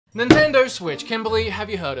Nintendo Switch. Kimberly, have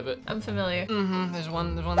you heard of it? I'm familiar. There's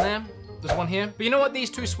one there. There's one here. But you know what these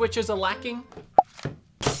two Switches are lacking?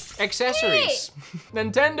 Accessories.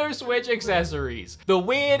 Nintendo Switch accessories. The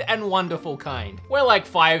weird and wonderful kind. We're like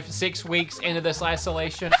 5-6 weeks into this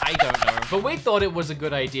isolation. I don't know. But we thought it was a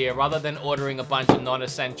good idea, rather than ordering a bunch of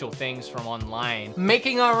non-essential things from online,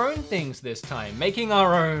 making our own things this time. Making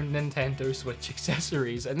our own Nintendo Switch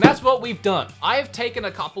accessories. And that's what we've done. I've taken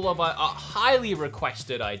a couple of highly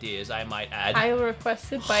requested ideas, I might add. Highly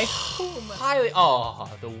requested by whom?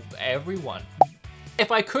 Everyone. If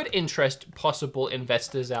I could interest possible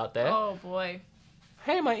investors out there. Oh boy.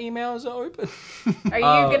 Hey, my emails are open. Are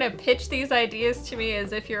you gonna pitch these ideas to me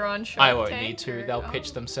as if you're on Shark I won't Tank, need to. or- They'll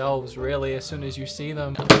pitch themselves really as soon as you see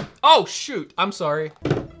them. Oh shoot, I'm sorry.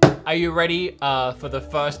 Are you ready for the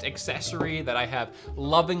first accessory that I have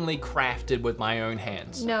lovingly crafted with my own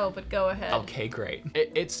hands? No, but go ahead. Okay, great.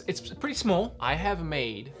 It's pretty small. I have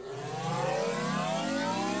made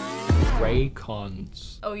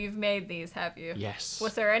Raycons. Oh, you've made these, have you? Yes.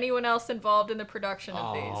 Was there anyone else involved in the production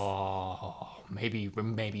of these? Oh, maybe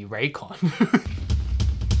Raycon.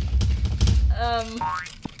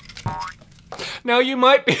 Now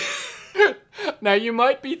you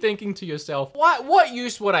might be thinking to yourself, what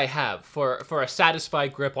use would I have for a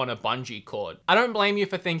satisfied grip on a bungee cord? I don't blame you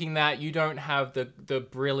for thinking that. You don't have the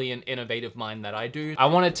brilliant, innovative mind that I do. I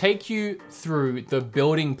want to take you through the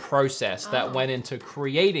building process that went into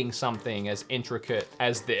creating something as intricate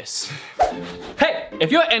as this. Hey,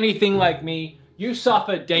 if you're anything like me, you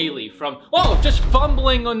suffer daily from, just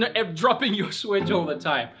fumbling on dropping your Switch all the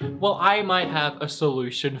time. Well, I might have a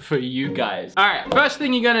solution for you guys. All right, first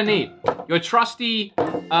thing you're gonna need, your trusty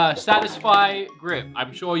Satisfy grip.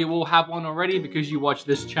 I'm sure you all have one already because you watch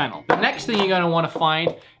this channel. The next thing you're gonna wanna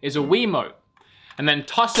find is a Wiimote, and then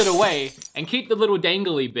toss it away and keep the little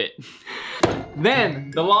dangly bit. Then,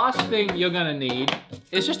 the last thing you're gonna need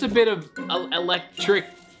is just a bit of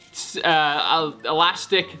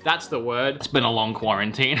elastic, that's the word. It's been a long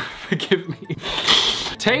quarantine, forgive me.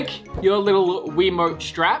 Take your little Wiimote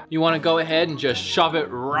strap. You wanna go ahead and just shove it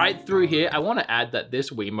right through here. I wanna add that this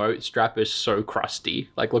Wiimote strap is so crusty.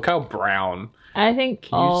 Like, look how brown. I think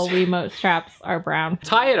all Wiimote straps are brown.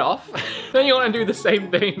 Tie it off. Then you wanna do the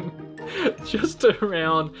same thing just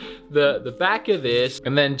around the back of this.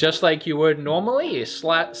 And then just like you would normally, you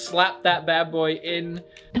slap that bad boy in.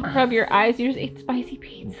 Don't rub your eyes, you just ate spicy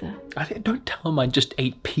pizza. Don't tell them I just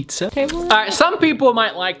ate pizza. Okay, well, all right, some people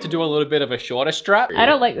might like to do a little bit of a shorter strap. I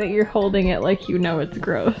don't like that you're holding it like you know it's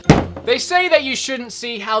gross. They say that you shouldn't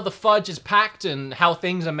see how the fudge is packed and how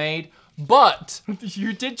things are made, but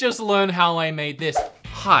you did just learn how I made this.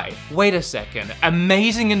 Hi, wait a second.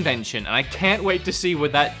 Amazing invention, and I can't wait to see where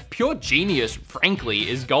that pure genius, frankly,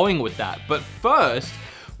 is going with that. But first,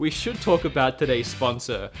 we should talk about today's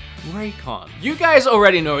sponsor, Raycon. You guys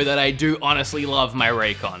already know that I do honestly love my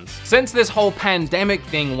Raycons. Since this whole pandemic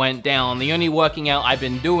thing went down, the only working out I've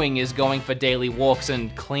been doing is going for daily walks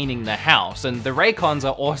and cleaning the house, and the Raycons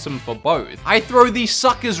are awesome for both. I throw these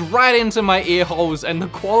suckers right into my ear holes, and the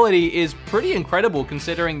quality is pretty incredible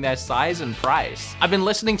considering their size and price. I've been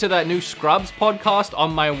listening to that new Scrubs podcast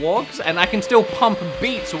on my walks, and I can still pump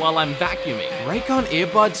beats while I'm vacuuming. Raycon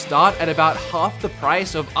earbuds start at about half the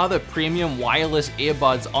price of other premium wireless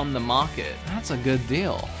earbuds on the market. That's a good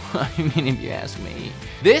deal. I mean, if you ask me.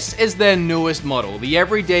 This is their newest model, the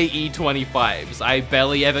Everyday E25s. I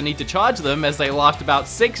barely ever need to charge them as they last about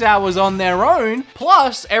 6 hours on their own.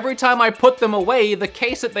 Plus, every time I put them away, the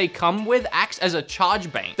case that they come with acts as a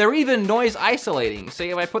charge bank. They're even noise isolating. See,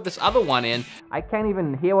 if I put this other one in, I can't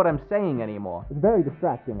even hear what I'm saying anymore. It's very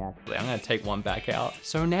distracting, actually. I'm gonna take one back out.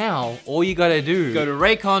 So now, all you gotta do, go to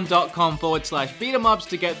raycon.com/beatemups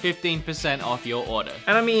to get 15% off your order.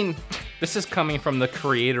 And I mean, this is coming from the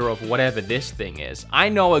creator of whatever this thing is. I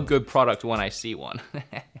know a good product when I see one.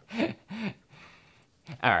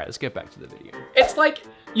 All right, let's get back to the video. It's like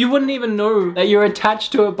you wouldn't even know that you're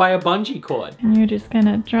attached to it by a bungee cord. And you're just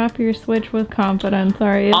gonna drop your Switch with confidence,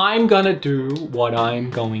 are you? I'm gonna do what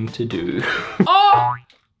I'm going to do. Oh!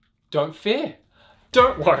 Don't fear.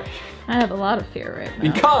 Don't worry. I have a lot of fear right now.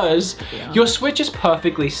 Because your Switch is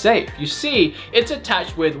perfectly safe. You see, it's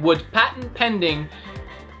attached with wood patent pending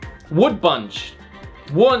wood patent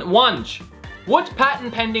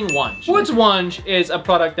pending wunge. Wood's wunge is a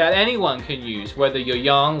product that anyone can use, whether you're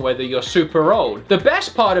young, whether you're super old. The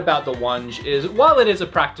best part about the wunge is, while it is a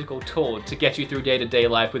practical tool to get you through day-to-day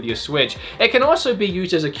life with your Switch, it can also be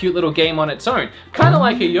used as a cute little game on its own, kind of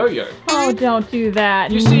like a yo-yo. Oh, don't do that.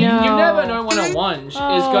 You see, you never know when a wunge is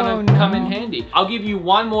gonna come in handy. I'll give you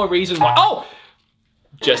one more reason why. Oh!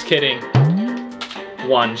 Just kidding.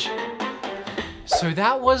 Wunge. So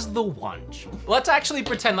that was the Wunge. Let's actually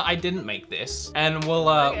pretend that I didn't make this, and we'll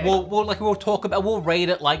talk about, we'll rate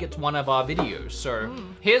it like it's one of our videos. So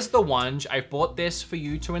here's the Wunge. I bought this for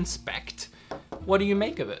you to inspect. What do you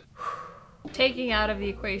make of it? Taking out of the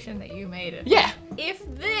equation that you made it. Yeah. If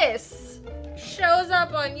this shows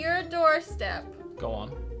up on your doorstep. Go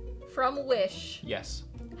on. From Wish. Yes.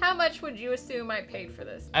 How much would you assume I paid for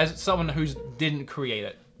this? As someone who didn't create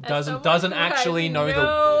it, As doesn't actually know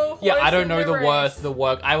the I don't know the race. the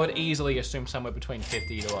work. I would easily assume somewhere between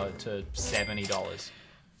 $50 to $70.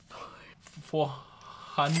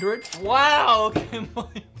 400? Wow, okay,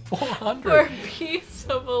 400. For a piece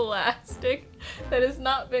of elastic that has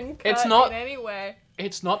not been cut in any way.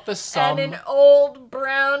 It's not the sum. And an old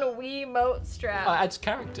brown Wiimote strap. Adds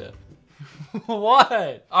character.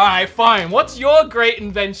 What? Alright, fine. What's your great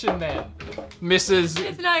invention then, Mrs.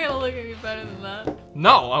 It's not gonna look any better than that.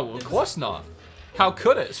 No, of course not. How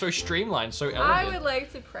could it? So streamlined, so elegant. I would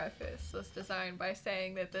like to preface this design by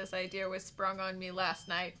saying that this idea was sprung on me last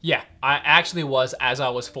night. Yeah, I actually was as I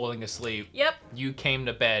was falling asleep. Yep. You came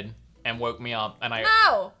to bed and woke me up and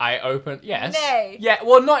I opened, yes. Nay. Yeah,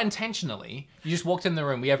 well, not intentionally. You just walked in the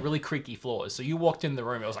room. We have really creaky floors. So you walked in the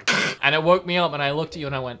room, it was like, and it woke me up and I looked at you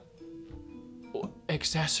and I went,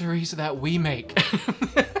 accessories that we make.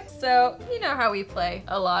 So, you know how we play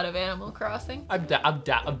a lot of Animal Crossing. I've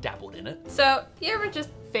dabbled in it. So, you ever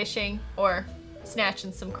just fishing or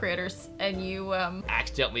snatching some critters and you,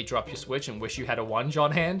 accidentally drop your Switch and wish you had a Wunge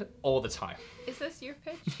on hand? All the time. Is this your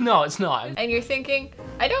pitch? No, it's not. And you're thinking,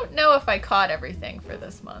 I don't know if I caught everything for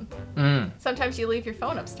this month. Sometimes you leave your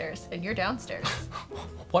phone upstairs and you're downstairs.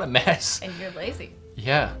 What a mess. And you're lazy.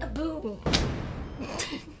 Yeah. Boom.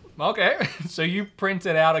 Okay, so you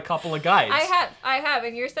printed out a couple of guides. I have,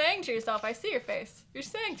 and you're saying to yourself, I see your face. You're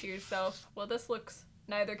saying to yourself, well, this looks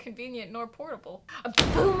neither convenient nor portable.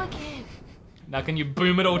 Boom again. Now can you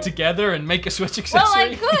boom it all together and make a Switch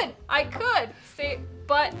accessory? Well, I could. See,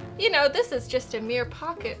 but, you know, this is just a mere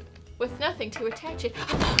pocket with nothing to attach it.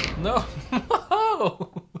 No.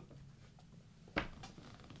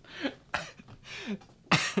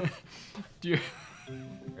 Do you...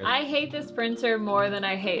 I hate this printer more than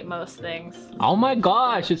I hate most things. Oh my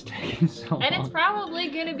gosh, it's taking so long. And it's probably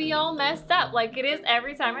gonna be all messed up like it is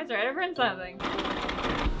every time I try to print something.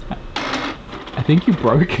 I think you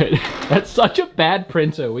broke it. That's such a bad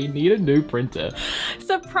printer. We need a new printer.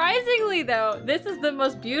 Surprisingly though, this is the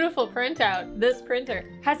most beautiful printout this printer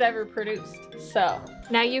has ever produced. So,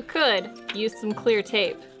 now you could use some clear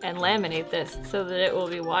tape and laminate this so that it will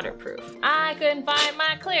be waterproof. I couldn't find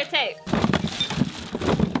my clear tape.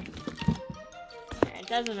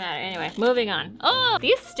 Doesn't matter. Anyway, moving on. Oh,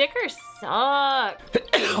 these stickers suck.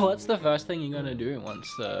 What's the first thing you're gonna do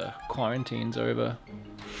once the quarantine's over?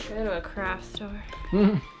 Go to a craft store.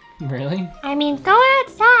 Really? I mean, go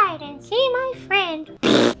outside and see my friend.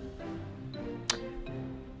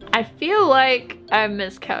 I feel like I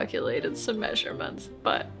miscalculated some measurements,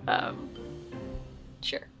 but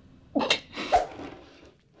sure.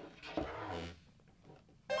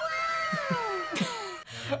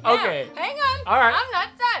 Okay. Now, hang on. All right. I'm not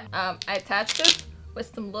done. I attached this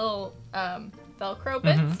with some little Velcro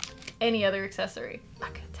bits. Any other accessory, I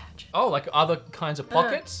can attach it. Oh, like other kinds of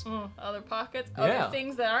pockets? Other pockets. Yeah. Other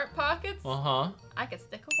things that aren't pockets. Uh-huh. I could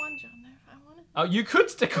stick a Wunge on there if I wanted. Oh, you could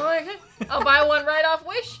stick Oh, I could. I'll buy one right off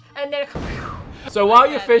Wish and then. So while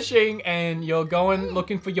you're fishing and you're going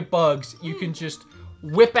looking for your bugs, you can just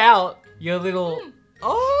whip out your little...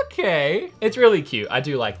 Okay. It's really cute. I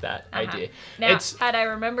do like that idea. Now, had I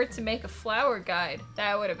remembered to make a flower guide,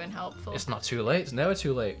 that would have been helpful. It's not too late. It's never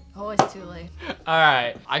too late. Oh, it's too late. All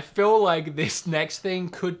right. I feel like this next thing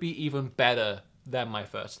could be even better than my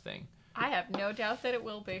first thing. I have no doubt that it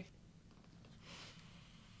will be.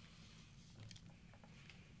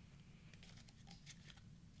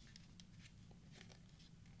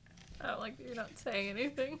 I don't like that you're not saying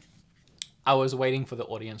anything. I was waiting for the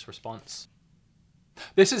audience response.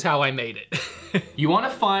 This is how I made it. You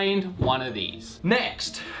want to find one of these.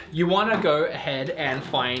 Next, you want to go ahead and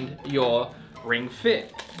find your ring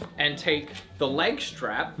fit and take the leg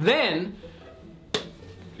strap. Then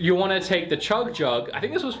you want to take the chug jug. I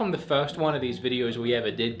think this was from the first one of these videos we ever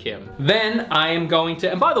did, Kim. Then I am going to,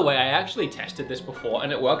 and by the way, I actually tested this before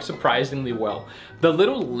and it works surprisingly well. The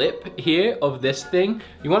little lip here of this thing,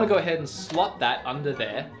 you want to go ahead and slot that under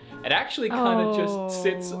there. It actually kind of just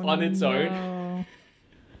sits on its own.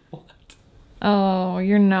 Oh,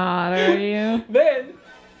 you're not, are you? Then,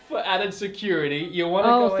 for added security, you want to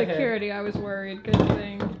go ahead. Oh, security, I was worried. Good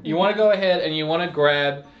thing. You want to go ahead and you want to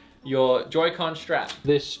grab your Joy-Con strap.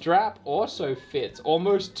 This strap also fits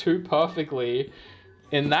almost too perfectly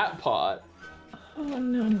in that part. Oh,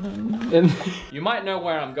 no, no, no. And you might know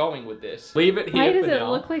where I'm going with this. Leave it here Why for does it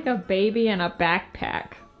now. look like a baby in a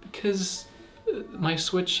backpack? Because my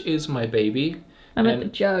Switch is my baby. I'm at the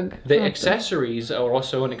jug. The accessories are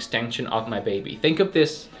also an extension of my baby. Think of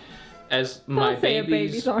this as my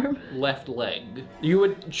baby's arm. left leg. You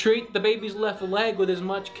would treat the baby's left leg with as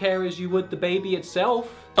much care as you would the baby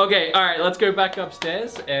itself. Okay, all right, let's go back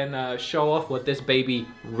upstairs and show off what this baby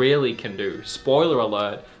really can do. Spoiler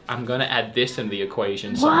alert, I'm gonna add this in the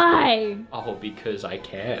equation. Why? Oh, because I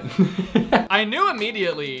can. I knew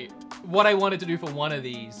immediately what I wanted to do for one of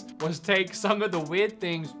these was take some of the weird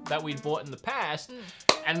things that we'd bought in the past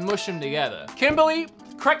and mush them together. Kimberly,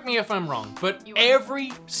 correct me if I'm wrong, but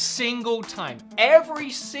every single time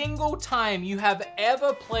you have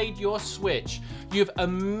ever played your Switch, you've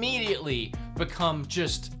immediately become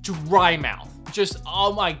just dry mouth. Just,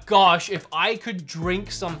 oh my gosh, if I could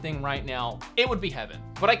drink something right now, it would be heaven.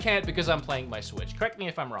 But I can't because I'm playing my Switch. Correct me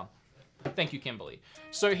if I'm wrong. Thank you, Kimberly.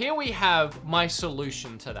 So here we have my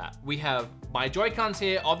solution to that. We have my Joy-Cons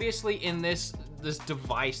here, obviously in this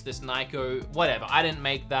device, this Nyko, whatever. I didn't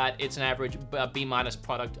make that. It's an average B-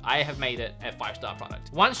 product. I have made it a 5-star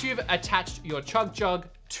product. Once you've attached your Chug Jug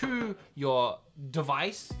to your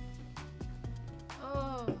device,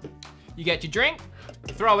 you get your drink,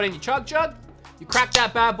 you throw it in your Chug Jug, you crack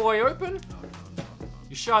that bad boy open,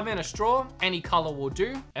 you shove in a straw, any color will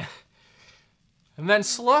do, and then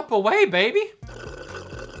slurp away, baby.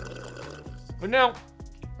 But now,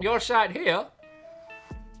 you're sat here,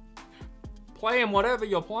 playing whatever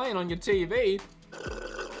you're playing on your TV.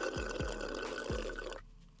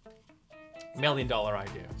 $1 million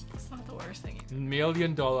idea. It's not the worst thing you've $1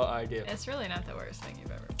 million idea. It's really not the worst thing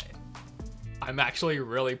you've ever made. I'm actually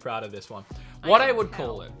really proud of this one. What I would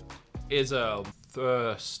call it is a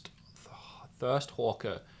thirst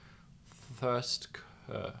hawker.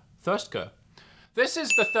 Thirstker. This is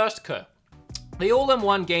the Thirstker, the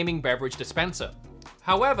all-in-one gaming beverage dispenser.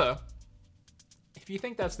 However, if you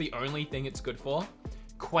think that's the only thing it's good for,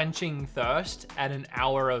 quenching thirst at an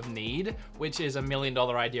hour of need, which is $1 million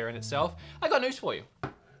idea in itself, I got news for you.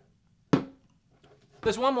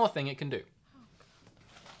 There's one more thing it can do.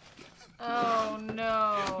 Oh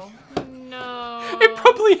no, no. It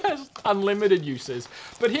probably has unlimited uses,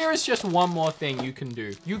 but here is just one more thing you can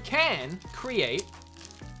do. You can create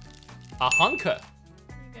a hunker.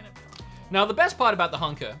 Now the best part about the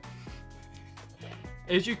hunker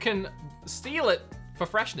is you can steal it for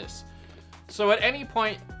freshness. So at any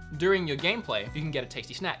point during your gameplay, you can get a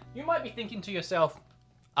tasty snack. You might be thinking to yourself,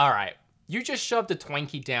 all right, you just shoved a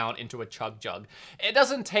Twinkie down into a Chug Jug. It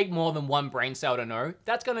doesn't take more than one brain cell to know.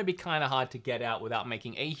 That's gonna be kinda hard to get out without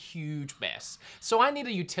making a huge mess. So I need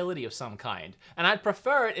a utility of some kind, and I'd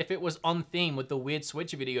prefer it if it was on theme with the weird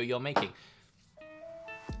Switch video you're making.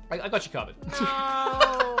 I got you covered.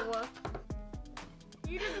 No.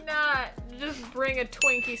 You did not just bring a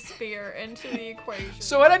Twinkie spear into the equation.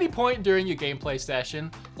 So at any point during your gameplay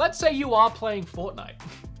session, let's say you are playing Fortnite.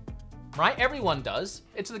 Right? Everyone does.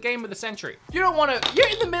 It's the game of the century. You don't wanna, you're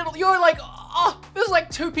in the middle, you're like, oh, there's like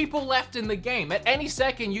 2 people left in the game. At any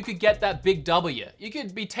second, you could get that big W. You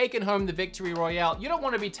could be taking home the victory royale. You don't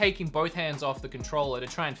wanna be taking both hands off the controller to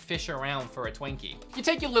try and fish around for a Twinkie. You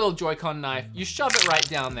take your little Joy-Con knife, you shove it right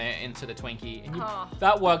down there into the Twinkie, and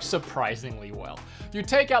that works surprisingly well. You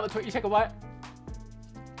take out the Twinkie, you take a bite.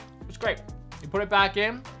 It's great. You put it back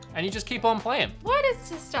in, and you just keep on playing. What is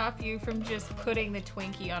to stop you from just putting the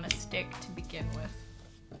Twinkie on a stick to begin with?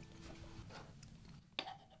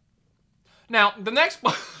 Now, the next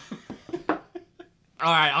one. All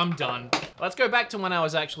right, I'm done. Let's go back to when I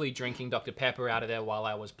was actually drinking Dr. Pepper out of there while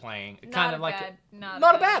I was playing. Kind of like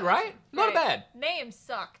not a bad, right? Not a bad. Name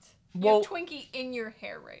sucked. You Well, have Twinkie in your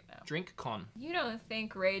hair right now. Drink Con. You don't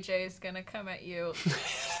think Ray J is gonna come at you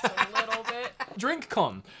just a little bit? Drink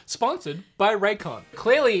Con, sponsored by Raycon.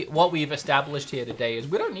 Clearly, what we've established here today is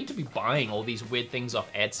we don't need to be buying all these weird things off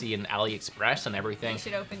Etsy and AliExpress and everything. You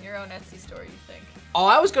should open your own Etsy store, you think? Oh,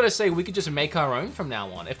 I was gonna say we could just make our own from now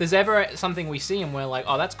on. If there's ever something we see and we're like,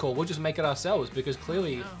 oh, that's cool, we'll just make it ourselves because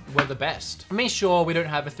clearly we're the best. I mean, sure, we don't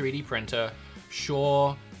have a 3D printer.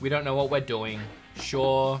 Sure, we don't know what we're doing.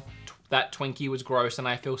 Sure, that Twinkie was gross and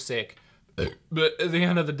I feel sick. But at the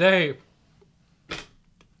end of the day,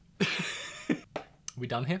 we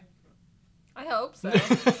done here? I hope so.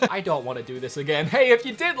 I don't want to do this again. Hey, if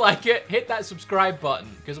you did like it, hit that subscribe button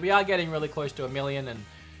because we are getting really close to 1 million and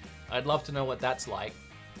I'd love to know what that's like.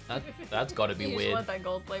 That's gotta be you weird. You just want that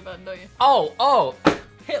gold play button, don't you? Oh,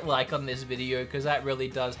 hit like on this video because that really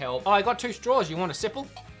does help. Oh, I got 2 straws. You want a sipple?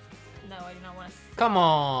 No, I do not want to. Come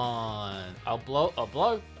on. I'll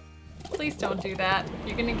blow. Please don't do that.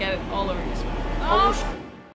 You're gonna get it all over your sweater. Oh,